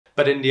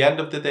But in the end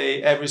of the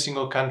day, every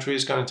single country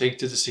is going to take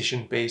the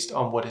decision based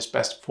on what is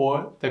best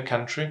for the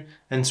country,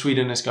 and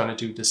Sweden is going to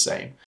do the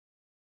same.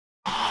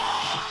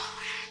 I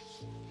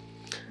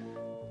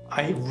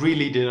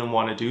really didn't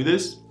want to do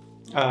this,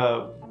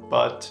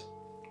 but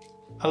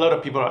a lot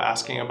of people are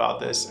asking about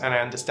this, and I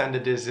understand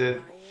that this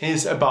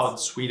is about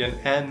Sweden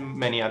and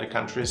many other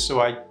countries, so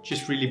I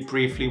just really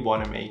briefly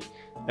want to make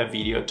a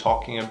video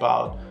talking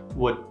about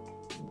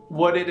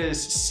what it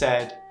is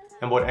said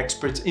and what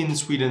experts in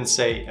Sweden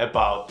say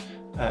about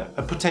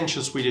a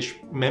potential Swedish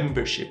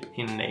membership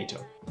in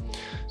NATO.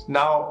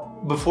 Now,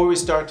 before we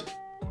start,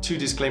 2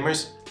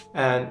 disclaimers,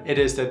 and it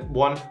is that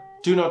 1,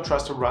 do not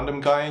trust a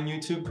random guy on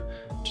YouTube.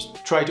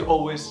 Just try to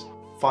always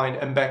find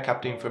and back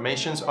up the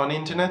information on the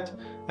internet.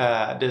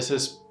 This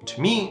is to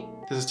me,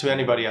 this is to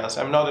anybody else.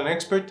 I'm not an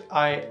expert.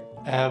 I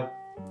have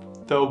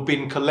though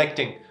been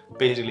collecting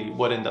basically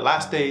what in the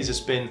last days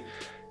has been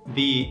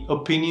the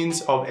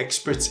opinions of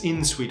experts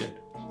in Sweden.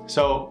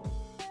 So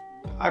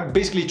I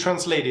basically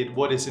translated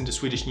what is in the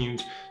Swedish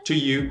news to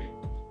you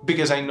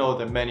because I know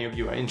that many of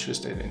you are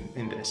interested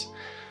in this.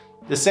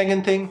 The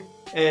second thing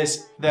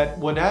is that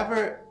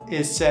whatever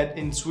is said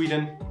in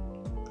Sweden,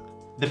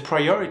 the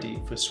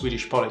priority for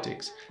Swedish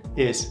politics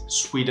is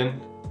Sweden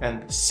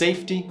and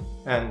safety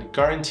and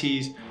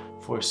guarantees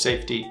for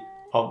safety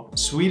of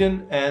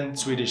Sweden and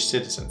Swedish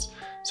citizens.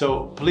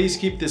 So please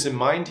keep this in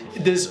mind.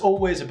 There's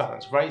always a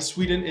balance, right?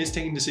 Sweden is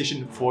taking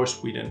decision for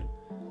Sweden.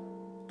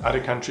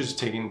 Other countries are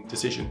taking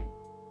decision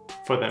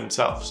for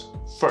themselves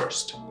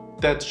first.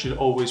 That should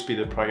always be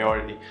the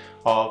priority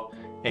of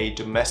a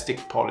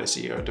domestic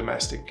policy or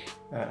domestic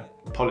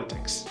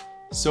politics.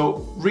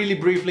 So really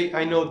briefly,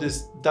 I know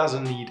this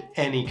doesn't need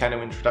any kind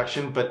of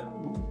introduction, but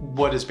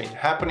what has been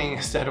happening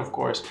is that, of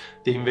course,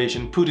 the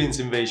invasion, Putin's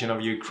invasion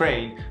of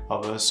Ukraine,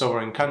 of a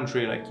sovereign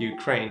country like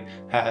Ukraine,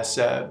 has,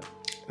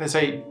 let's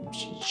say,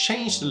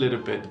 changed a little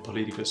bit the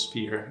political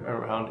sphere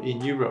around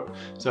in Europe.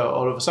 So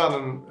all of a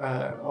sudden,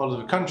 all of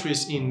the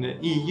countries in the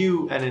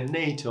EU and in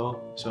NATO,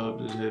 so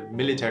the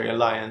military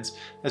alliance,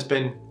 has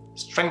been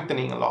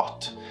strengthening a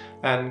lot.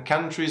 And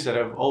countries that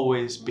have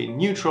always been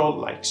neutral,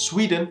 like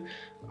Sweden,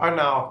 are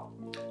now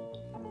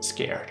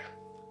scared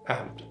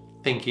and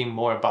thinking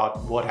more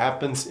about what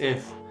happens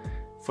if,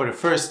 for the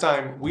first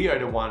time, we are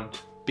the one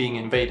being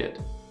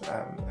invaded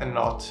and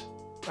not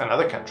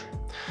another country.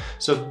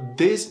 So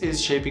this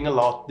is shaping a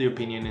lot the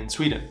opinion in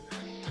Sweden.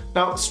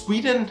 Now,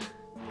 Sweden,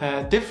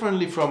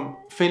 differently from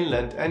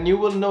Finland, and you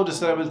will notice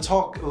that I will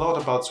talk a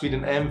lot about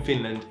Sweden and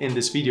Finland in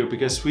this video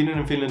because Sweden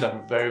and Finland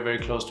are very, very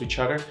close to each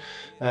other.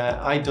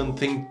 I don't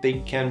think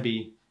they can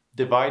be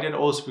divided,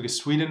 also because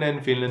Sweden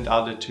and Finland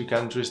are the 2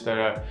 countries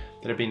that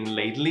have been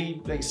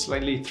lately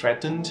slightly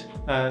threatened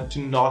to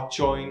not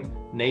join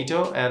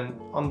NATO, and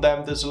on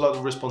them there's a lot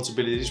of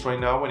responsibilities right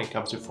now when it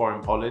comes to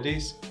foreign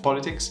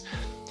politics.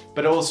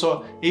 But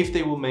also, if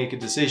they will make a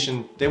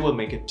decision, they will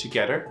make it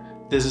together.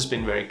 This has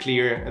been very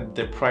clear.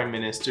 The prime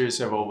ministers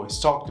have always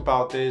talked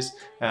about this,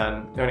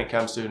 and when it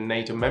comes to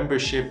NATO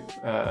membership,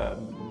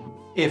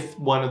 if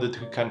one of the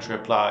 2 countries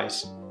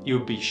applies,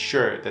 you'll be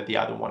sure that the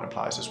other one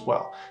applies as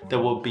well. There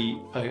will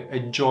be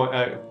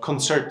a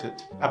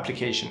concerted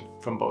application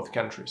from both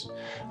countries.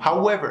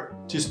 However,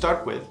 to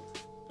start with,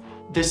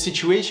 the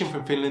situation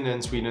for Finland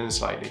and Sweden is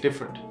slightly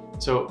different.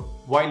 So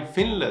while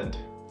Finland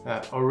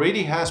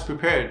already has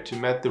prepared to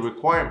meet the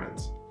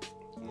requirements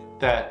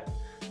that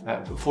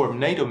for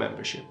NATO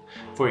membership,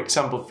 for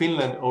example,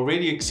 Finland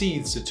already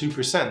exceeds the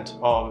 2%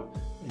 of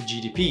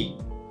GDP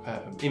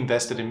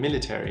invested in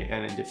military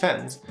and in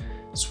defense.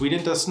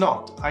 Sweden does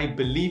not. I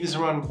believe is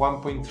around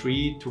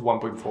 1.3 to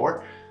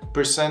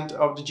 1.4%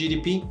 of the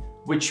GDP,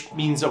 which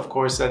means, of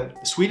course,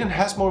 that Sweden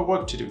has more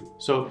work to do.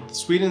 So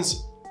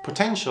Sweden's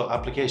potential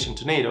application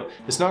to NATO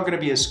is not going to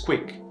be as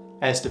quick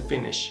as the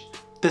Finnish.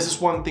 This is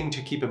one thing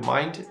to keep in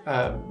mind.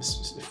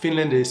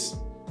 Finland is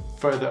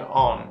further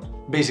on,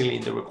 basically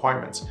in the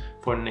requirements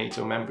for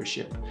NATO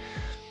membership.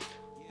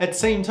 At the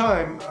same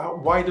time,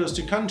 why those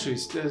 2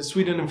 countries?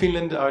 Sweden and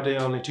Finland are the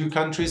only 2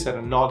 countries that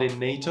are not in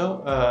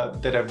NATO,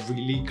 that are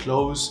really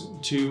close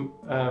to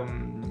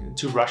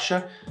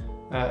Russia,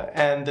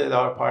 and that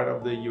are part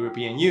of the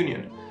European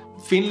Union.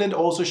 Finland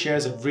also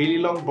shares a really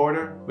long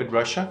border with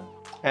Russia,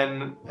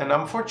 and an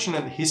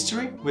unfortunate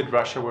history with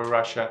Russia, where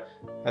Russia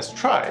has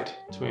tried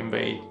to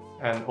invade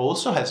and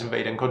also has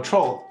invaded and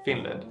controlled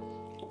Finland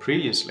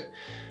previously.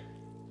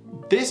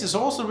 This is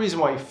also the reason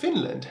why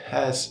Finland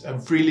has a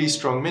really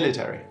strong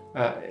military.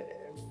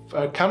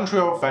 A country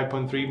of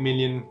 5.3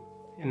 million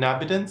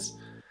inhabitants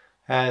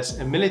has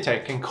a military,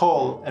 can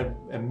call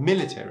a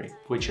military,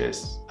 which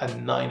is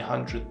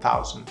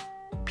 900,000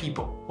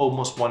 people,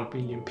 almost 1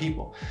 million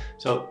people.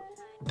 So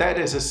that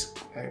is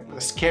a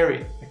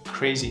scary,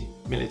 crazy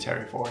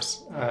military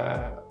force.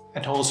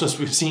 And also, as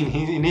we've seen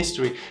in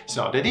history, it's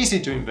not that easy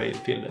to invade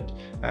Finland,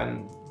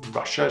 and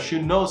Russia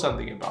should know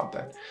something about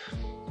that.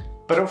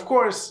 But of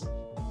course,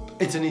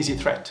 it's an easy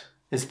threat.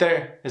 It's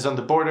there, it's on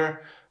the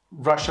border.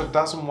 Russia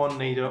doesn't want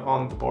NATO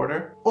on the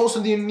border. Also,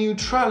 the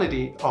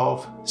neutrality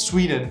of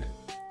Sweden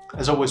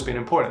has always been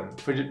important.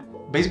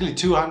 basically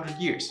 200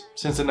 years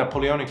since the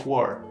Napoleonic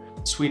War,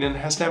 Sweden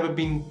has never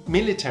been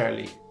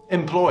militarily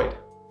employed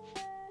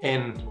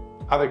in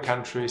other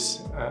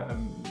countries'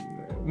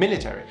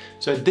 military.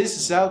 So this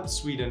has helped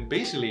Sweden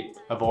basically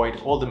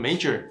avoid all the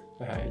major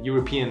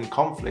European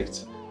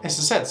conflicts, as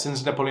I said,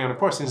 since the Napoleonic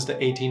War, since the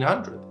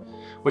 1800s,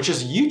 which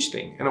is a huge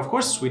thing. And of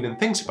course Sweden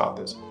thinks about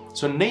this.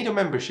 So NATO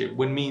membership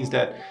would mean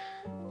that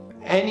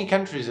any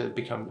countries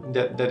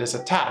that is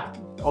attacked,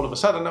 all of a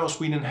sudden now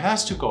Sweden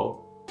has to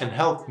go and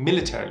help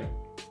militarily.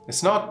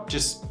 It's not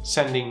just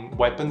sending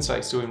weapons like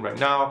it's doing right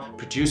now,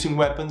 producing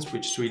weapons,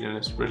 which Sweden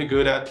is really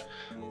good at.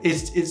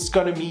 It's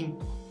gonna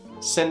mean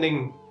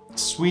sending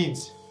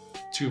Swedes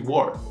to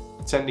war,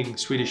 sending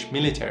Swedish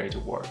military to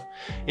war.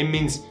 It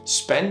means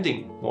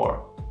spending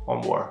more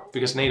on war,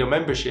 because NATO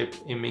membership,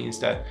 it means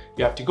that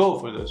you have to go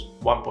for those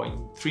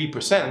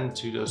 1.3%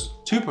 to those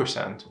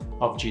 2%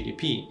 of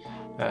GDP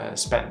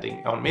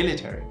spending on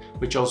military,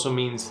 which also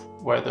means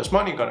where those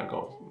money gonna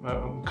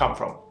come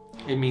from.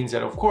 It means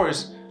that of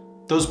course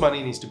those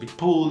money needs to be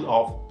pulled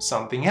off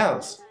something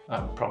else,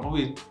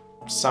 probably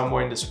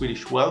somewhere in the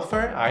Swedish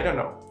welfare. I don't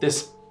know.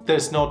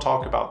 There's no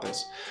talk about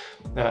this,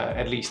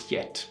 at least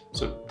yet.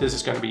 So this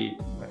is going to be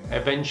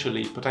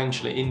eventually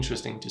potentially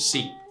interesting to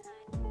see.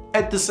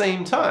 At the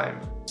same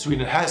time,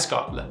 Sweden has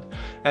Gotland,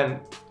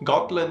 and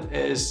Gotland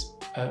is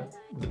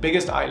the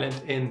biggest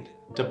island in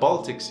the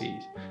Baltic Sea,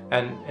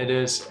 and it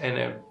is in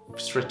a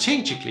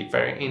strategically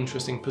very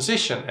interesting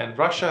position, and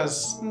Russia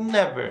has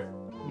never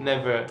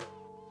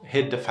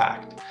hid the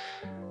fact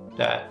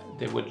that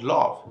they would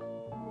love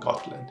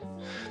Gotland.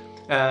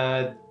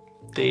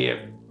 They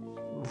have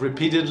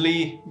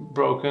repeatedly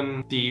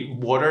broken the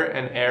water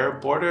and air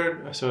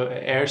border, so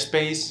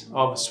airspace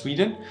of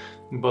Sweden,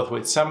 both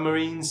with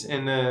submarines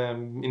in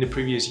the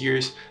previous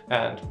years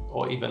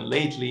or even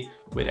lately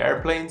with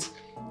airplanes.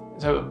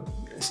 So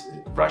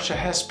Russia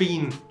has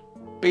been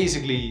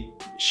basically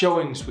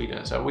showing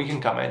Sweden, so we can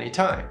come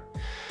anytime.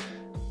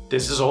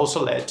 This has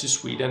also led to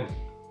Sweden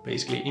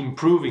basically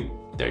improving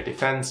their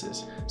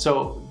defenses.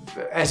 So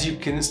as you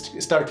can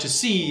start to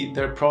see,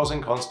 there are pros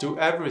and cons to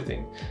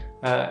everything.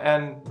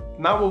 And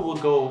now we will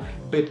go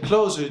a bit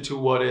closer to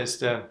what is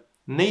the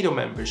NATO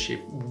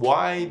membership,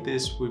 why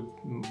this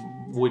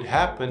would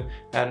happen,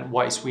 and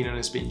why Sweden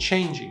has been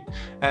changing,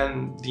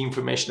 and the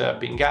information that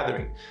I've been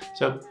gathering.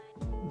 So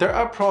there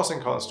are pros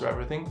and cons to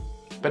everything,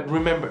 but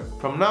remember,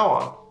 from now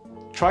on,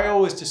 try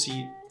always to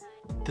see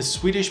the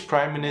Swedish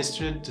Prime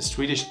Minister, the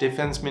Swedish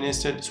Defense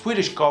Minister, the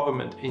Swedish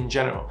government in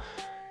general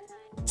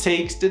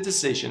takes the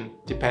decision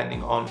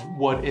depending on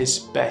what is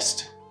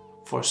best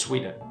for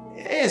Sweden.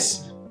 It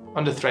is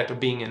under threat of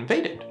being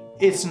invaded.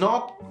 It's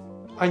not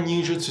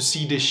unusual to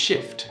see this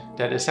shift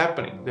that is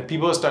happening, that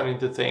people are starting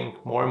to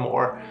think more and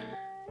more,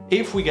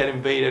 if we get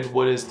invaded,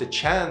 what is the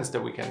chance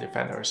that we can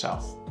defend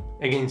ourselves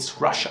against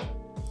Russia?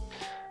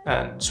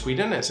 And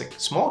Sweden is a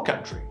small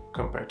country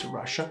compared to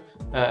Russia.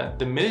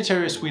 The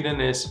military of Sweden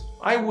is,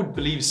 I would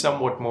believe,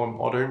 somewhat more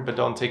modern, but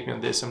don't take me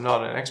on this, I'm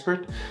not an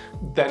expert,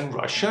 than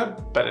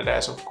Russia, but it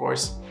has of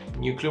course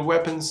nuclear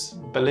weapons,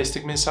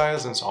 ballistic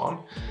missiles and so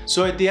on.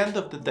 So at the end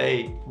of the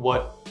day,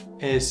 what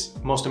is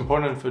most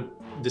important for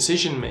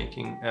decision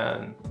making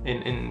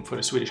for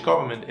the Swedish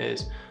government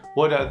is,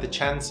 what are the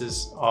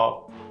chances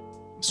of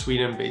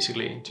Sweden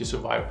basically to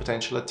survive a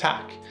potential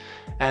attack?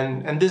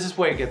 And this is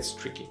where it gets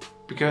tricky,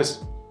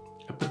 because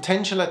a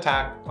potential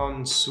attack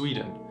on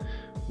Sweden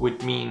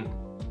would mean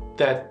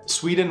that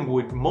Sweden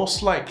would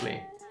most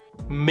likely,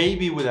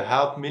 maybe with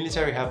the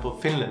military help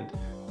of Finland,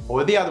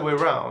 or the other way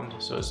around,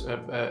 so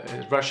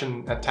a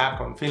Russian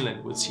attack on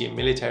Finland would see a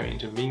military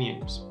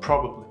intervenence,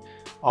 probably,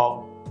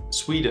 of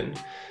Sweden.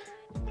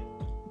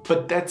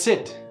 But that's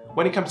it.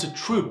 When it comes to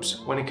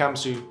troops, when it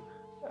comes to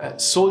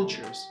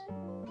soldiers,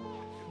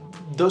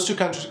 those two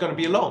countries are going to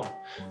be alone.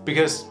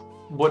 Because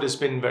what has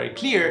been very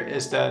clear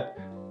is that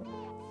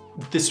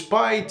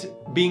despite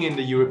being in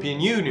the European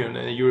Union,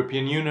 and the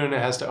European Union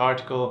has the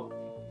Article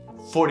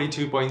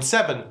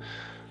 42.7,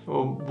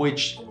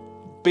 which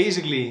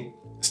basically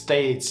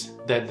states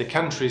that the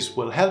countries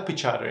will help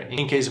each other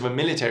in case of a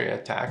military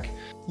attack.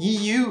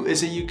 EU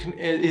is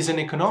an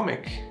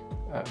economic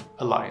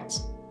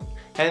alliance.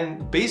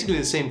 And basically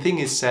the same thing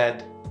is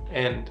said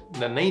in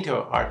the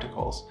NATO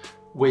articles,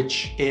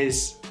 which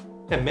is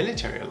a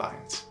military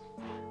alliance.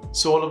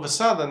 So all of a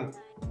sudden,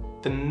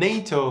 the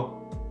NATO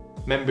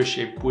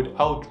membership would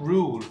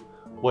outrule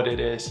what it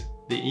is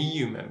the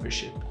EU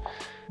membership.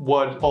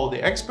 What all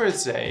the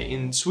experts say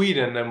in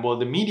Sweden and what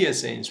the media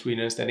say in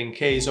Sweden is that in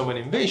case of an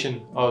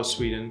invasion of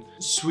Sweden,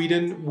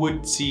 Sweden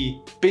would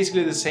see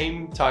basically the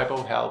same type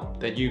of help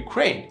that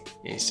Ukraine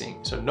is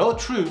seeing. So no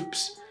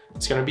troops.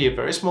 It's going to be a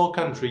very small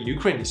country.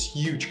 Ukraine is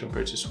huge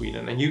compared to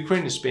Sweden, and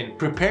Ukraine has been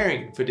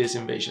preparing for this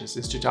invasion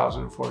since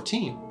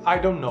 2014. I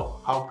don't know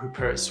how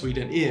prepared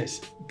Sweden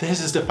is.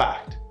 This is the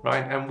fact,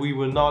 right? And we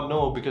will not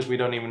know because we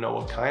don't even know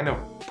what kind of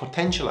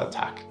potential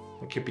attack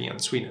it could be on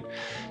Sweden.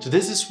 So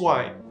this is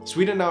why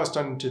Sweden now is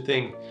starting to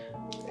think,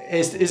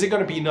 is it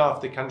going to be enough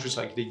that countries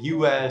like the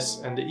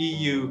US and the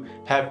EU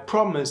have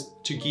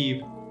promised to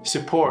give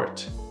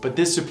support, but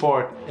this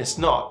support is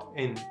not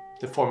in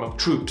the form of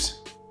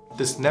troops.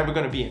 There's never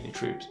going to be any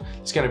troops.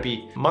 There's going to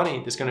be money,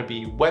 there's going to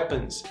be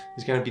weapons,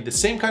 there's going to be the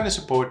same kind of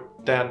support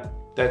that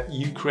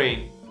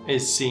Ukraine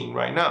is seeing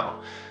right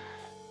now.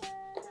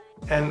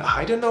 And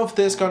I don't know if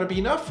there's going to be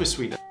enough for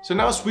Sweden. So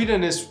now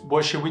Sweden is,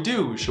 what should we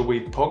do? Should we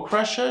poke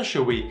Russia?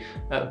 Should we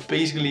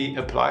basically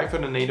apply for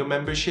the NATO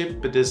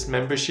membership? But this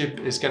membership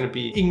is going to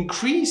be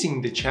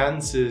increasing the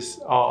chances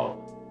of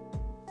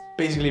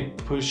basically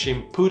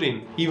pushing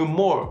Putin even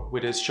more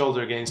with his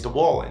shoulder against the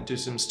wall and do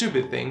some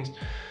stupid things.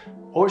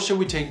 Or should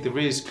we take the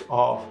risk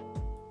of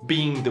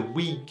being the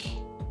weak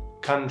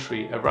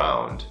country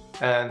around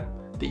and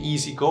the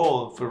easy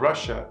goal for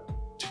Russia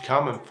to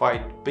come and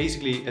fight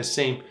basically the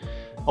same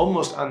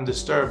almost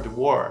undisturbed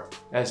war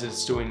as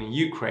it's doing in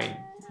Ukraine,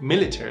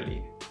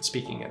 militarily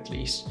speaking at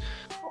least.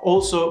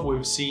 Also,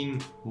 we've seen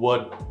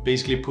what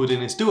basically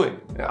Putin is doing.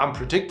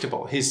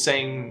 Unpredictable. He's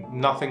saying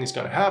nothing is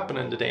going to happen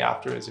and the day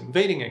after is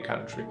invading a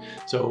country.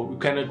 So we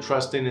cannot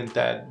trust in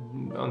that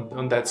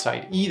on that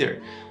side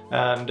either.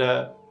 And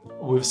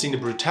we've seen the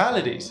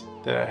brutalities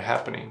that are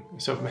happening.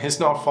 So he's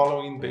not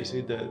following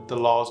basically the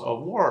laws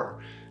of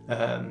war.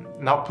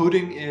 Now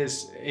Putin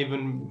is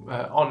even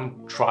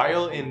on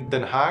trial in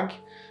Den Haag,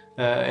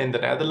 in the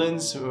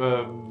Netherlands,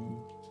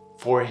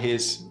 for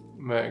his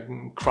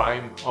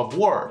crime of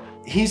war.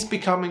 He's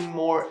becoming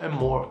more and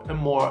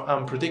more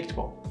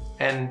unpredictable.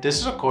 And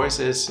this, of course,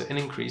 is an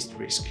increased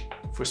risk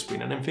for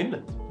Sweden and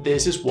Finland.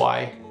 This is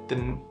why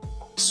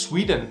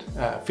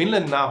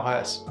Finland now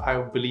has,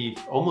 I believe,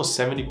 almost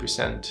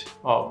 70%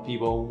 of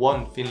people who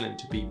want Finland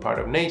to be part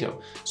of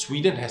NATO.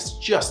 Sweden has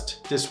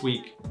just this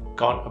week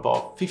gone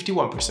above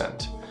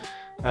 51%.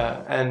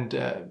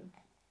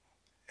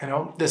 You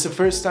know, that's the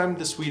first time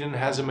that Sweden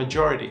has a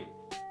majority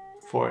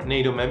for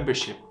NATO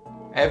membership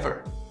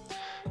ever.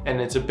 And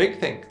it's a big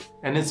thing.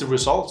 And it's a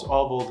result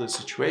of all the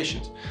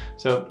situations.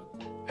 So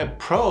a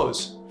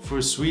pros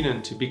for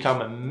Sweden to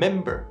become a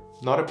member,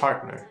 not a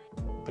partner,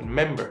 but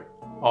member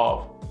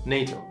of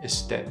NATO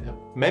is that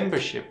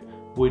membership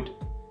would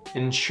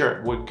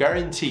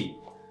guarantee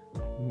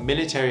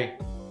military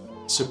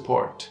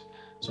support.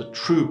 So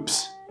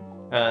troops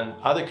and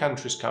other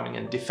countries coming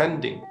and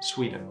defending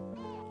Sweden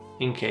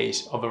in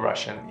case of a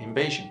Russian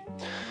invasion.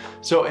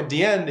 So at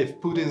the end,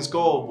 if Putin's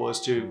goal was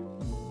to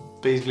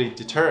basically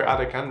deter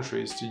other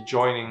countries to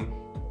joining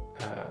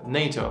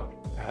NATO,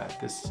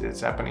 this is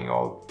happening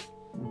all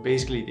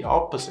basically the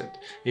opposite.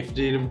 If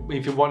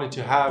you wanted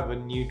to have a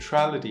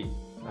neutrality,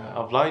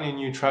 a line of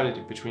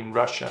neutrality between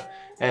Russia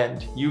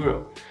and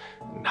Europe,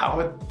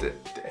 now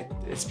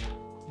it's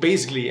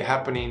basically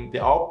happening the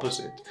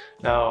opposite.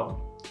 Now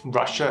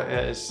Russia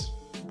is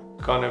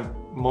gonna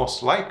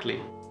most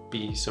likely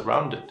be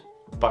surrounded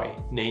by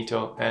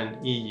NATO and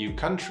EU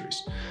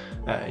countries.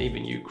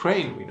 Even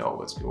Ukraine, we know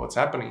what's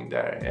happening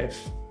there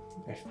if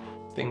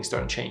things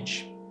don't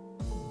change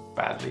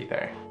badly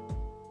there.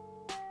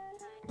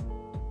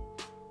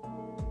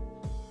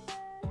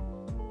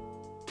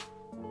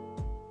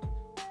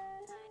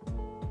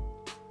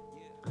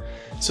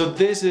 So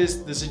this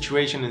is the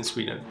situation in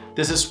Sweden.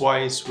 This is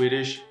why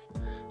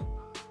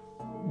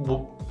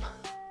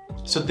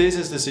So this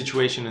is the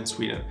situation in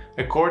Sweden.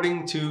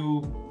 According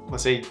to,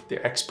 let's say,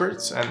 the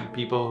experts and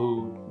people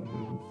who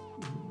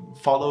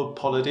follow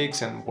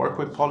politics and work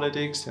with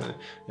politics, and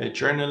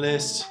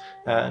journalists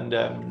and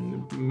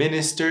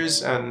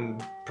ministers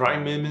and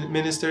Prime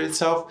Minister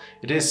itself,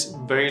 it is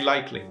very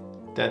likely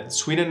that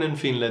Sweden and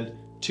Finland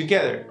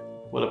together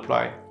will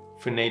apply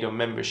for NATO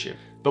membership.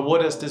 But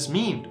what does this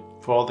mean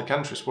for all the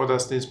countries? What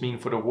does this mean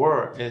for the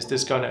war? Is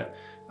this gonna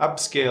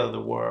upscale the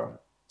war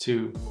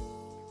to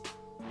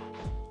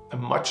a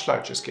much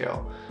larger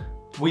scale?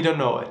 We don't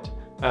know it.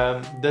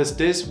 Does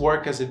this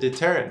work as a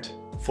deterrent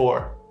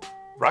for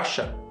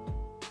Russia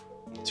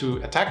to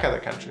attack other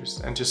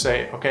countries and to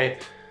say, okay,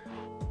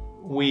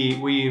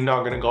 we're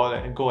not gonna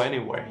go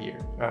anywhere here.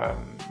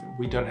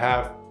 We don't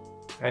have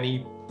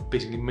any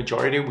basically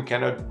majority. We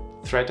cannot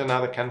threaten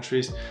other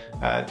countries.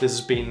 This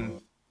has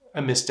been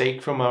a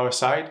mistake from our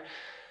side.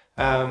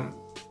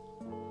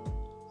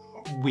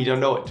 We don't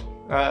know it.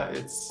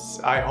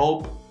 I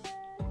hope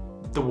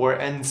the war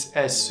ends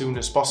as soon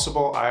as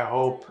possible. I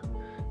hope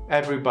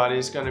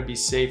everybody's gonna be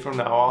safe from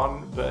now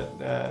on, but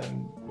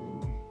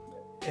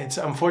it's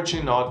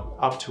unfortunately not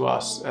up to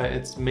us.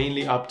 It's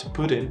mainly up to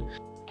Putin.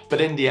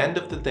 But in the end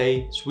of the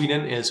day,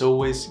 Sweden is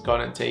always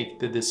gonna take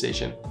the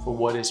decision for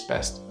what is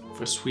best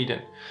for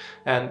Sweden.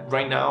 And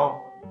right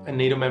now, a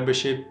NATO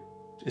membership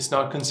is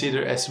not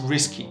considered as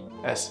risky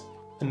as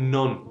a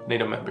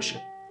non-NATO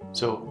membership.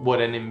 So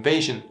what an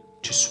invasion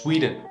to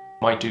Sweden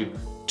might do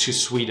to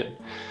Sweden.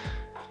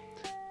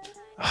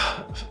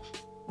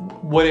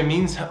 What it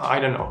means, I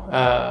don't know.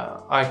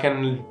 I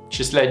can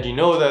just let you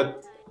know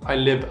that I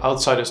live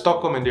outside of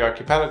Stockholm in the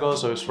archipelago,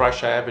 so if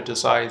Russia ever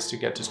decides to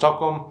get to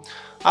Stockholm,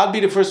 I'll be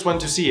the first one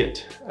to see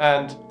it.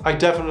 And I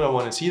definitely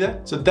want to see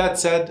that. So that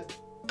said,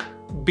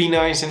 be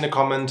nice in the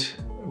comment.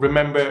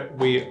 Remember,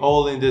 we're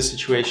all in this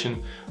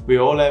situation. We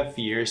all have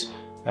fears.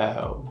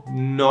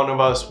 None of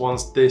us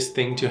wants this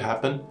thing to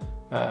happen.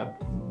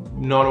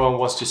 No one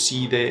wants to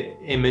see the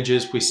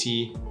images we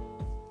see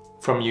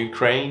from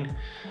Ukraine.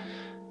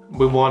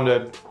 We want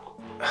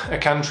a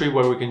country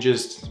where we can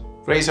just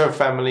raise our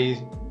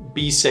family,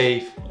 be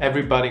safe,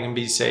 everybody can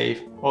be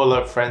safe, all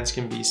our friends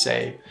can be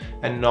safe,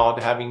 and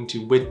not having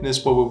to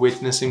witness what we're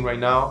witnessing right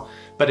now.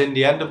 But in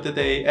the end of the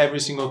day, every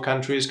single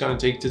country is going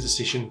to take the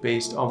decision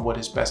based on what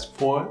is best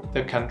for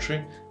the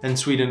country, and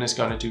Sweden is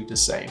going to do the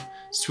same.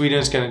 Sweden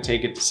is going to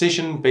take a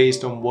decision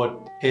based on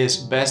what is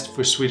best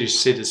for Swedish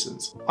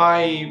citizens.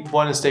 I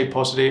want to stay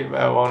positive.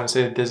 I want to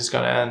say that this is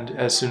going to end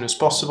as soon as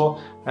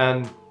possible.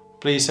 And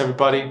please,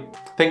 everybody,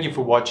 thank you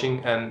for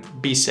watching and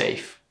be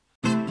safe.